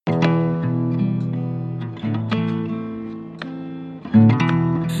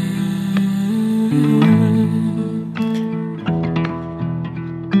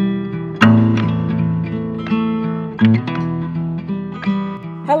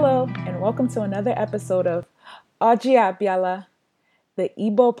Hello, and welcome to another episode of Aji Abiala, the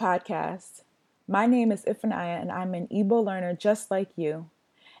Igbo podcast. My name is Ifunanya, and I'm an Igbo learner just like you.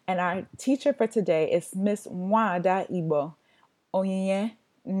 And our teacher for today is Miss Nwada Igbo. Onyinye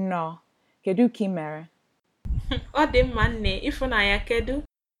no. Kedu kimere? Ọ dị mma nne, Ifunanya kedu?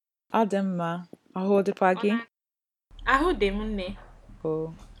 Ọ dị mma. Ahụ dịkwa gị? Ahụ dị m nne.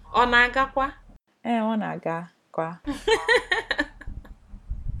 Oh. Ọ na-agakwa? Ọ na-aga kwa.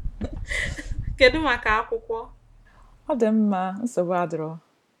 Kedu maka akwụkwọ? Ọ dị mma, nsogbu adịrọ.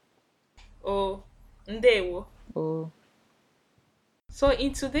 Oh, ndewo. Oh. So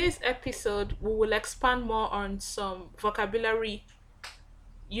in today's episode, we will expand more on some vocabulary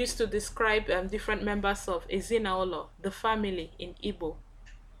used to describe different members of Ezinaụlọ, the family in Igbo.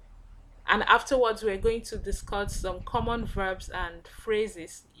 And afterwards, we're going to discuss some common verbs and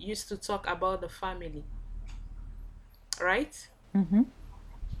phrases used to talk about the family. Right? Mm-hmm.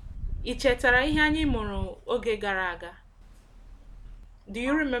 Ị chetara ihe anyị mụrụ oge gara aga? Do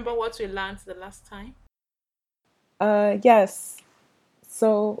you remember what we learned the last time? Yes.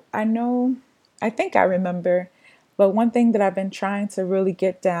 So I think I remember, but one thing that I've been trying to really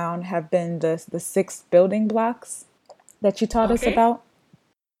get down have been the 6 building blocks that you taught us about.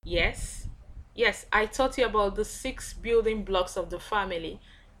 Yes, I taught you about the 6 building blocks of the family.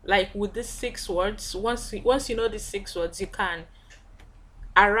 Like with these 6 words, once you know these 6 words, you can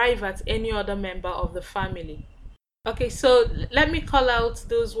arrive at any other member of the family. Okay, so let me call out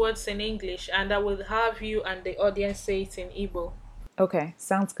those words in English, and I will have you and the audience say it in Igbo. Okay,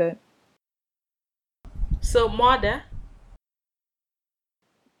 sounds good. So mother.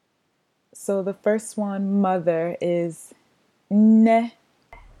 So the first one, mother, is nne.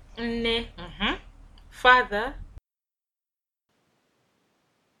 Nne. Father.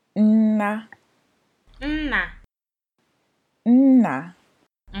 Nna. Nna. Nna.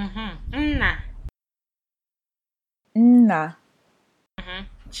 Nna. Nna.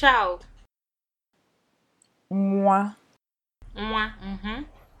 Child. Nwa. Nwa.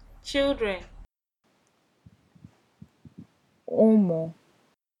 Children. Ụmụ.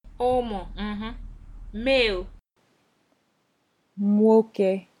 Ụmụ. Male.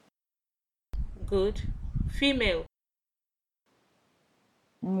 Nwoke. Good. Female.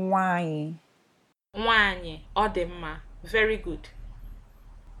 Nwanyị. Nwanyị. Ọ dị mma. Very good.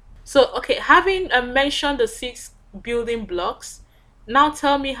 So, okay, having mentioned the 6 building blocks, now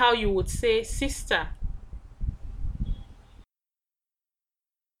tell me how you would say sister.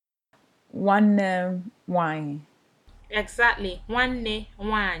 Nwanne nwanyị. Exactly. Nwanne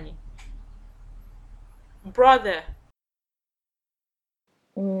nwanyị. Brother.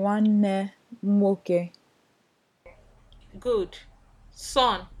 Nwanne nwoke. Good.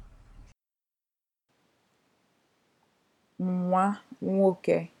 Son. Nwa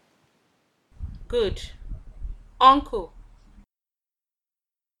nwoke. Good. Uncle.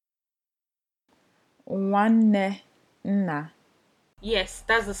 Nwanne nna. Yes,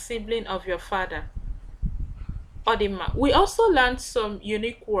 that's a sibling of your father. Odima. We also learned some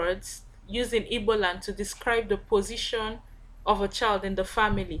unique words used in Igbo land to describe the position of a child in the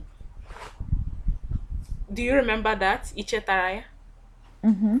family. Do you remember that, Ichetaraya?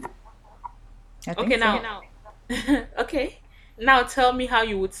 Okay, so. now. Okay. Now tell me how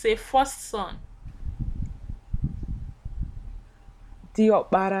you would say first son.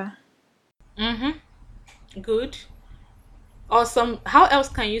 Diokpara. Good. Awesome. How else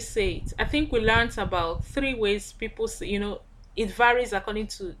can you say it? I think we learned about 3 ways people say, it varies according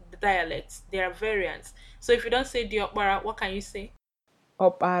to the dialects. There are variants. So if you don't say Diokpara, what can you say?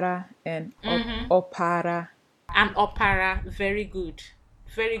 Opara and opara. And opara. Very good.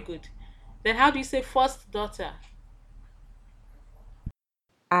 Very good. Then how do you say first daughter?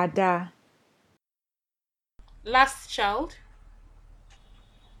 Ada. Last child?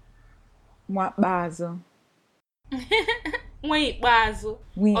 Nwakpaazụ. Nwa ikpeazụ.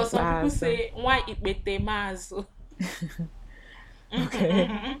 Nwa Or some people ikpeazụ. say nwa ikpetemazụ. Okay.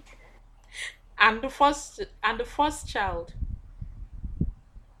 And the first child.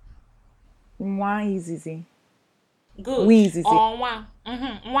 Nwa izizi. Good. Nwa izizi. Or nwa.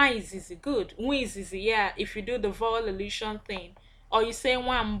 Nwa izizi. Good. Nwa izizi. Yeah, if you do the vowel elision thing. Or you say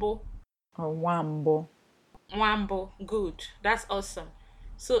nwambo. Or nwambo. Nwambo. Good. That's awesome.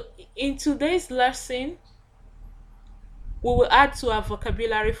 So in today's lesson, we will add to our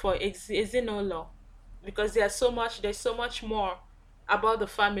vocabulary for Ezinaụlọ, because there's so much more about the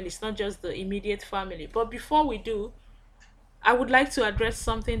family. It's not just the immediate family. But before we do, I would like to address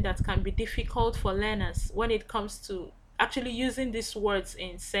something that can be difficult for learners when it comes to actually using these words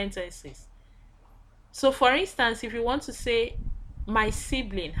in sentences. So for instance, if you want to say my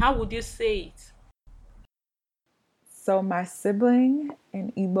sibling, how would you say it? So my sibling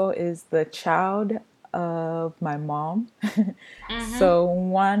in Igbo is the child of my mom. Mm-hmm. So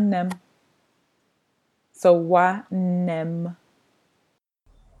wanem. So wanem.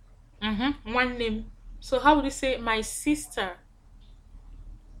 Mm-hmm. One name. So how would you say my sister?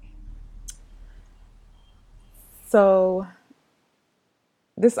 So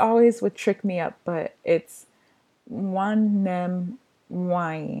this always would trick me up, but it's wanem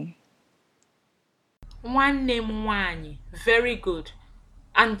wine. One name Wani. Very good.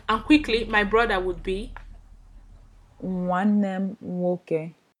 And quickly, my brother would be Wanem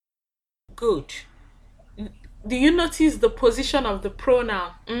woke. good. Do you notice the position of the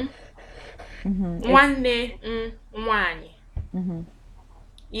pronoun? Mm? It's One name Wani.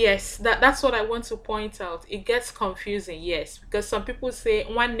 Yes, that's what I want to point out. It gets confusing, yes, because some people say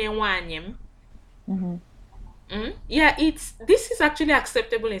one name Wanyem. Yeah, it's this is actually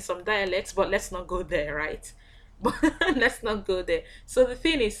acceptable in some dialects, but let's not go there, right? But let's not go there. So the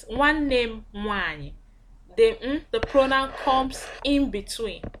thing is, one name Wani. The pronoun comes in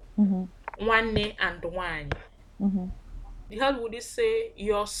between one name and one. How would you say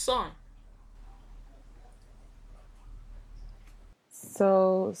your son?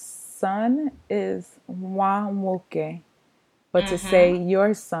 so son is wa woke. But to say Mm-hmm.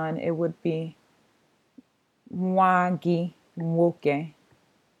 your son, it would be wagi woke.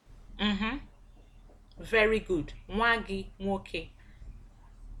 Mm-hmm. Very good. Wagi woke.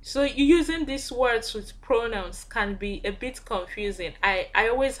 So using these words with pronouns can be a bit confusing. I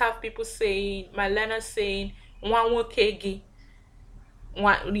always have people saying, my learners saying, "Wanwokegi,"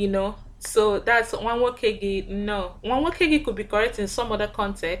 So that's "Wanwokegi." No, "Wanwokegi" could be correct in some other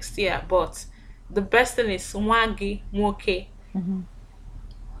context, yeah, but the best thing is "Wagi Woke,"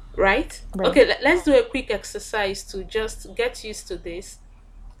 right? Right. Okay, let's do a quick exercise to just get used to this,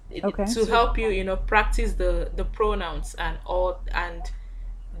 Okay. to help you, practice the pronouns and all, and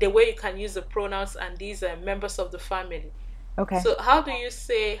the way you can use the pronouns and these members of the family. Okay. So, how do you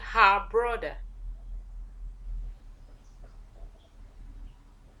say her brother?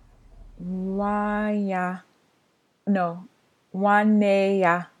 Waya. No.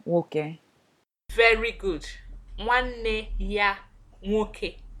 Waneya woke. Very good. Nwanne ya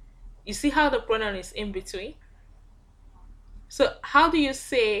nwoke. You see how the pronoun is in between? So, how do you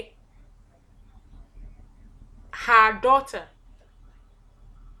say her daughter?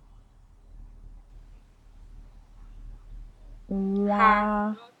 Her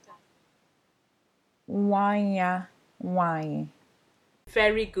Wa daughter. wanya wine.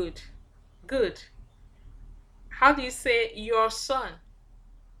 Very good. Good. How do you say your son?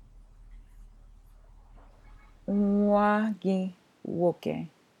 Wagi woke.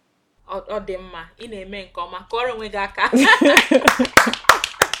 Ọ dị mma, ị na-eme nke ọma, kụọrọ onwe gị aka.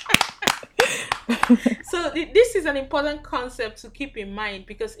 So this is an important concept to keep in mind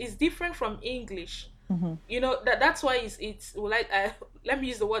because it's different from English. That's why it's like let me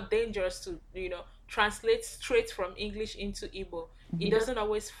use the word dangerous to translate straight from English into Igbo. It doesn't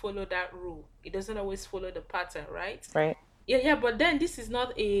always follow that rule. It doesn't always follow the pattern, right? Right. Yeah. But then this is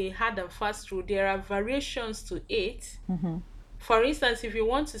not a hard and fast rule. There are variations to it. For instance, if you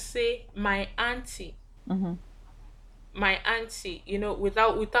want to say my auntie,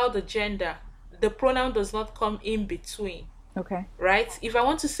 without the gender, the pronoun does not come in between, Okay. right? If I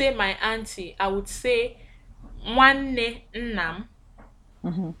want to say my auntie, I would say nwanne nnam.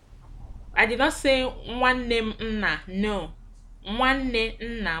 I did not say nwanne nna. No, nwanne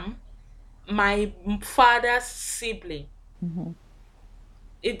nnam, my father's sibling.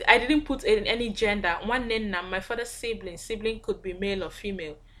 I didn't put in any gender. Nwanne nnam, my father's sibling. Sibling could be male or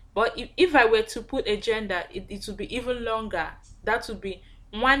female. But if I were to put a gender, it would be even longer. That would be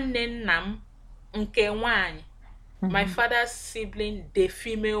nwanne nnam nke nwanyị, my father's sibling, the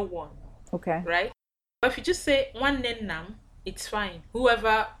female one, Okay. right? But if you just say nwanne nnam, it's fine.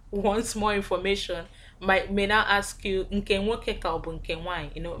 Whoever wants more information may now ask you nke nwoke ka ọ bụ nke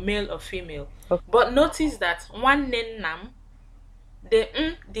nwanyị, male or female. Okay. But notice that nwanne nnam,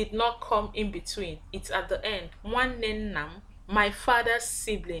 the did not come in between. It's at the end. Nwanne nnam, my father's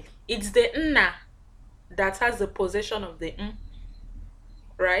sibling. It's the nna that has the possession of the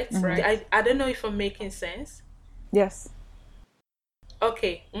right? I don't know if I'm making sense. Yes.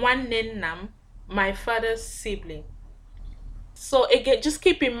 Okay, nwanne nnam, my father's sibling. So again, just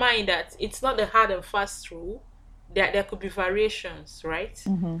keep in mind that it's not a hard and fast rule. There could be variations, right?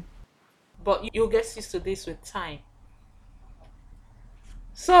 But you'll get used to this with time.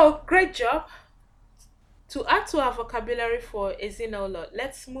 So great job. To add to our vocabulary for Ezinolo,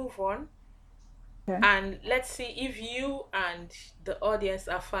 let's move on. Okay. And let's see if you and the audience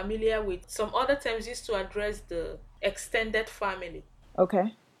are familiar with some other terms used to address the extended family.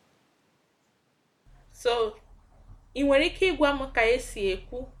 Okay. So, ị nwere ike ịgwa m ka esi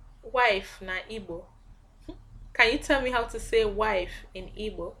ekwu wife na Igbo? Can you tell me how to say wife in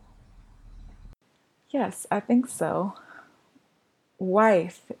Igbo? Yes, I think so.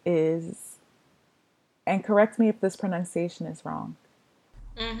 Wife is, and correct me if this pronunciation is wrong.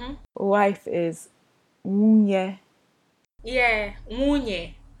 Mm-hmm. Wife is nwunye. Yeah,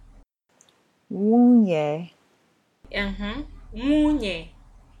 nwunye. Nwunye. Mm-hmm. Nwunye.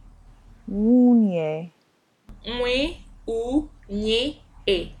 Nwunye. Nwi, u, nyi,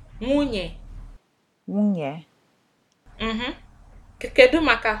 e. Nwunye. Nwunye. Mm-hmm. Kedu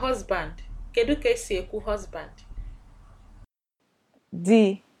maka husband? Kedu ka esi ekwu husband?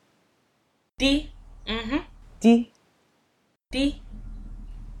 Di. Di. Mm-hmm. Di. Di.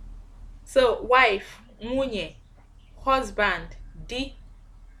 So, wife, nwunye, husband, di.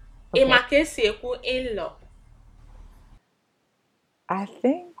 Okay. Ịma ka esi ekwu in-law? I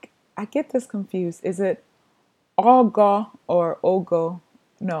think I get this confused. Is it ogo or ogo?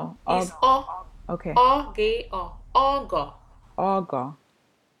 No. It's o. Okay. O-G-O. Ogo. Ogo.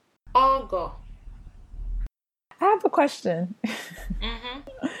 Ogo. I have a question. Mm-hmm.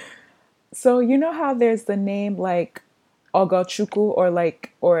 So you know how there's the name like Ogochuku,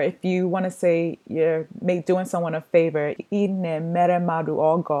 or if you want to say you're doing someone a favor, Ine mere madu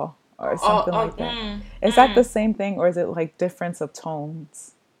ogo, or something like that. Is that the same thing, or is it like difference of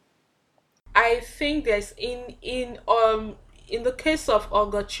tones? I think there's in the case of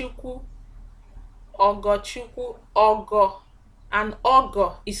Ogochuku, Ogo, and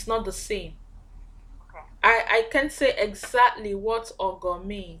Ogo is not the same. Okay. I can't say exactly what Ogo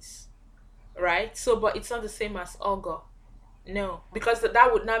means, right? So, but it's not the same as Ogo. No, because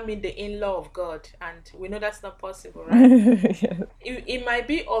that would not mean the in-law of God, and we know that's not possible, right? Yes. It might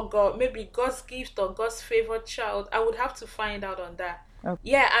be Ogo, maybe God's gift or God's favored child. I would have to find out on that. Okay.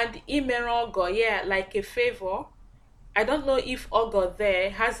 Yeah, and Imero Ogo, yeah, like a favor. I don't know if Ogo there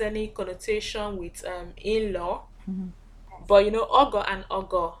has any connotation with in-law, but Ogo and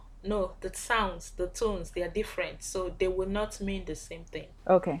Ogo, no, the sounds, the tones, they are different, so they will not mean the same thing.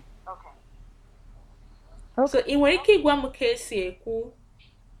 Okay. So, ị nwere ike ịgwa m ka esi ekwu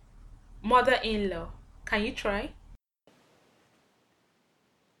mother-in-law? Can you try?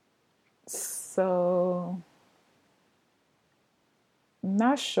 So,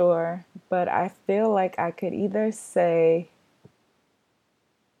 not sure, but I feel like I could either say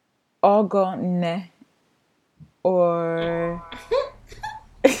ogonne or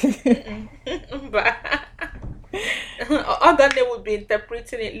Ogonne would be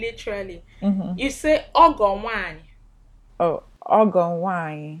interpreting it literally. You say Ogonwany. Oh,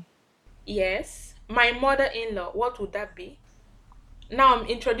 ogonwany. Yes. My mother-in-law, what would that be? Now I'm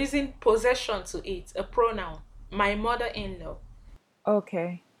introducing possession to it, a pronoun. My mother-in-law.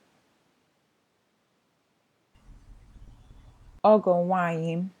 Okay.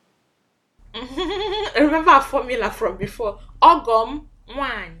 Ogonwany. Remember our formula from before. Ogom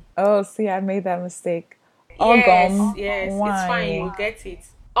wany. Oh, see, I made that mistake. Yes, it's fine. You get it.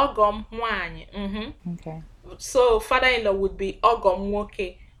 Ogom wany. Okay. So father-in-law would be Ogom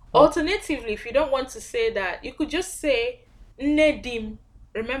woke. Alternatively, if you don't want to say that, you could just say Nedim.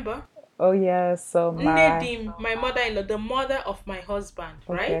 Remember? Oh yeah. So Nedim, my mother-in-law, the mother of my husband,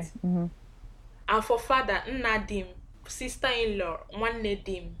 right? Mm-hmm. And for father, Nadim, sister-in-law, one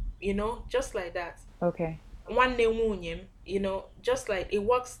Nedim. Just like that. Okay. One Newunyem, just like it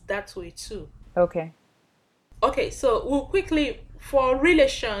works that way too. Okay. Okay, so we'll quickly, for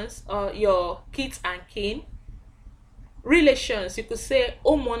relations, your kids and kin, relations, you could say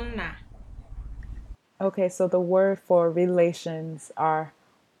omonna. Okay, so the word for relations are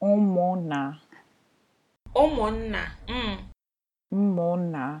omona. Omonna.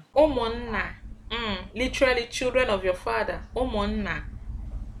 Mona. Omonna. Literally children of your father. Omonna.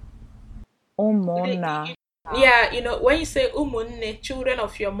 Omona. Yeah, when you say umunne, children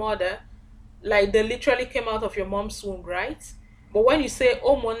of your mother, like they literally came out of your mom's womb, right? But when you say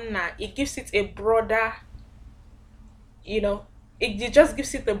omonna, it gives it a broader, it just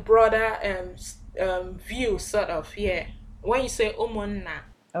gives it a broader view, sort of, yeah. When you say omonna.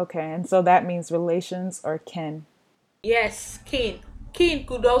 Okay, and so that means relations or kin. Yes, kin. Kin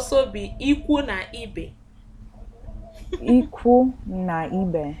could also be ikwu na ibe. Ikwu na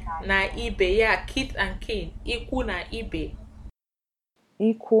ibe. Na ibe, yeah, kith and kin. Ikwu na ibe.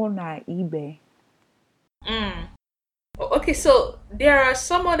 Ikwu na ibe. Okay, so there are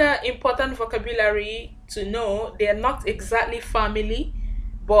some other important vocabulary to know. They are not exactly family,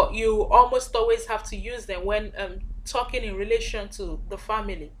 but you almost always have to use them when talking in relation to the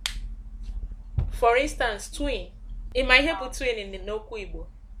family. For instance, twin. It might help twin in the Noku Igbo.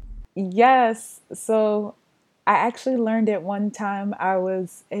 Yes. So I actually learned it one time. I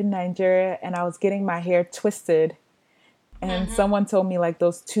was in Nigeria and I was getting my hair twisted. And someone told me like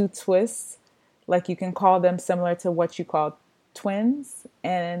those two twists, like you can call them similar to what you call twins.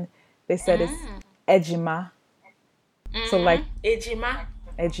 And they said it's ejima. So like ejima.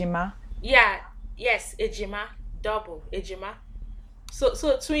 Ejima. Yeah. Yes. Ejima. Double. Ejima. So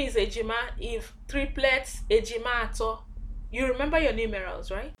twins ejima. If triplets ejima ato. You remember your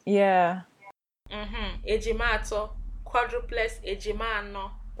numerals, right? Yeah. Ejima ato. Quadruplets ejima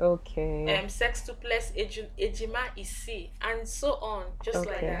ano. Okay. Sextuplets ejima isi, and so on, just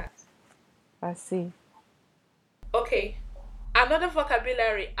like that. I see. Okay. Another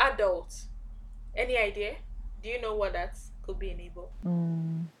vocabulary, adult. Any idea? Do you know what that could be in Igbo?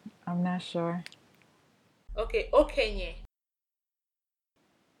 I'm not sure. Okay, okenye.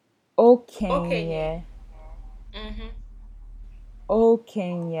 Okenye.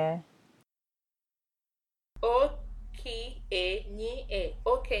 Okenye. O-K-E-N-Y-E.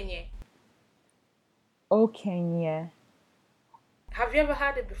 Okenye. Okenye. Have you ever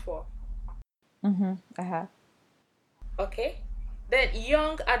heard it before? I have. Okay. Then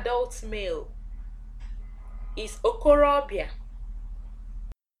young adult male is okorobia.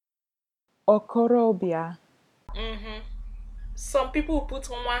 Okorobia. Some people put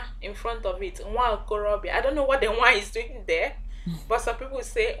nwa in front of it. Nwa okorobia. I don't know what the nwa is doing there, but some people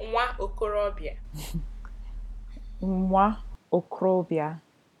say nwa okorobia. Nwa okorobia.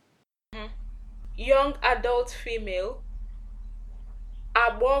 Young adult female.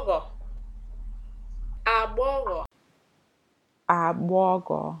 Agbogo. Agbogo.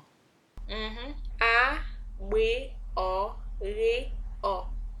 Agbogo. A-B-O-R-E-O.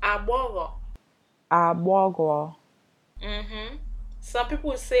 Agbogo. Agbogo. Some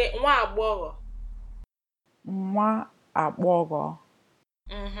people say nwa agbogo. Nwa agbogo.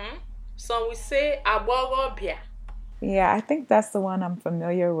 Some will say agbogobia. Yeah, I think that's the one I'm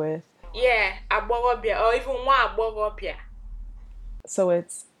familiar with. Yeah, agbogobia, or even nwa agbogobia. So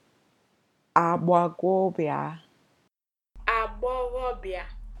it's agbogobia. Agbogobia.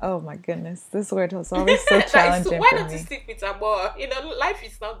 Oh my goodness, this word was always so challenging why for don't me. you stick with agbogo? Life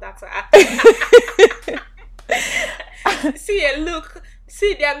is not that hard.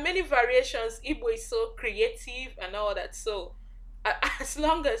 See, there are many variations. Igbo is so creative and all that. So, as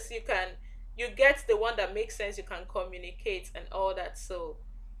long as you get the one that makes sense, you can communicate and all that. So,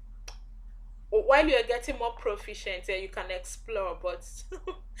 while you're getting more proficient, you can explore. But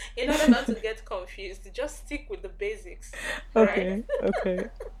in order not to get confused, just stick with the basics. Okay, right? okay.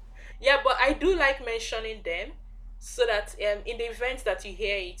 Yeah, but I do like mentioning them so that in the event that you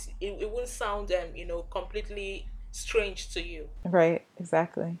hear it won't sound completely strange to you. Right,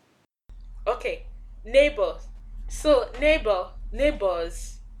 exactly. Okay, neighbors. So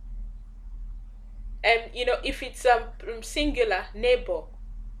neighbors. If it's singular, neighbor,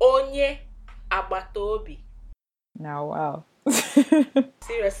 onye agbatobi. Now, wow.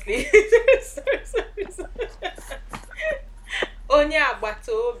 Seriously. Onye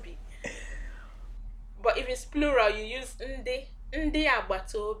agbatobi. But if it's plural, you use ndi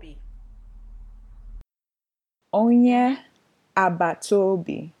agbatobi. Onye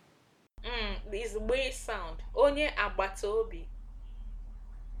agbatobi. It's way sound. Onye agbatobi.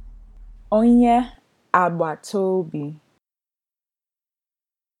 Onye agbatobi.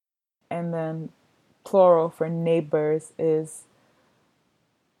 And then plural for neighbors is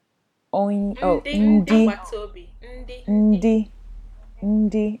ndi agbatobi.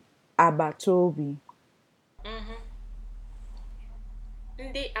 Ndi agbatobi.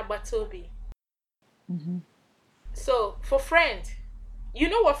 Ndi agbatobi. So for friend, you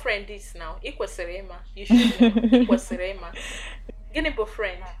know what friend is now? Ikwesiri ịma. You should know. Ikwesiri ịma. Gịnị bụ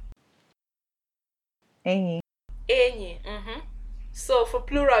friend? Enyi. Enyi. So for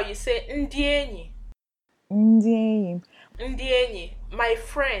plural, you say ndị enyi. Ndị enyi. Ndị enyi. My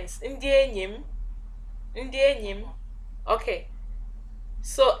friends. Ndị enyi m. Ndị enyi m. Okay.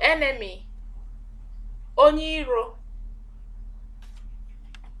 So enemy. Onye iro.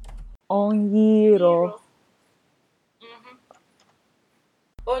 Onye iro.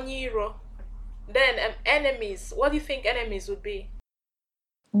 Onye iro. Then enemies. What do you think enemies would be?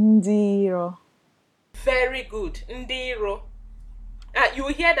 Ndị iro. Very good. Ndị iro. You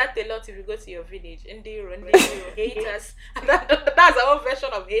will hear that a lot if you go to your village. Ndị iro, haters. That's our own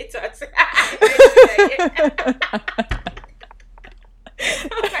version of haters.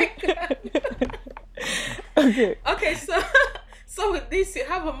 Oh my god. Okay. Okay, so So with this, you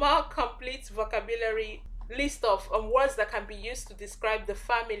have a more complete vocabulary list of words that can be used to describe the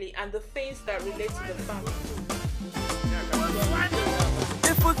family and the things that relate to the family.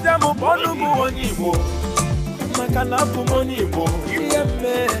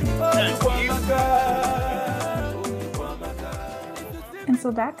 And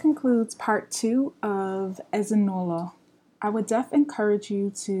so that concludes part 2 of Ezinụlọ. I would definitely encourage you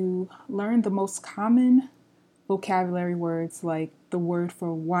to learn the most common vocabulary words like the word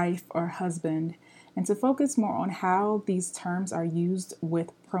for wife or husband, and to focus more on how these terms are used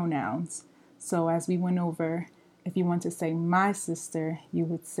with pronouns. So as we went over, if you want to say my sister, you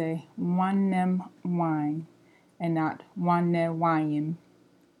would say nwannem wine and not nwanne wanyim.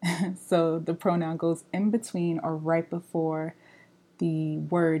 So the pronoun goes in between or right before the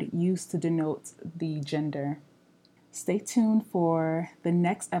word used to denote the gender. Stay tuned for the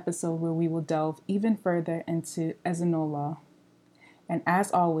next episode where we will delve even further into Ezinụlọ. And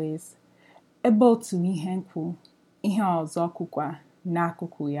as always, ebe otu ihe nkwu, ihe ọzọ kwukwa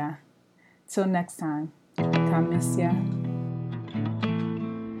n'akụkụ ya. Till next time, ka mesịa.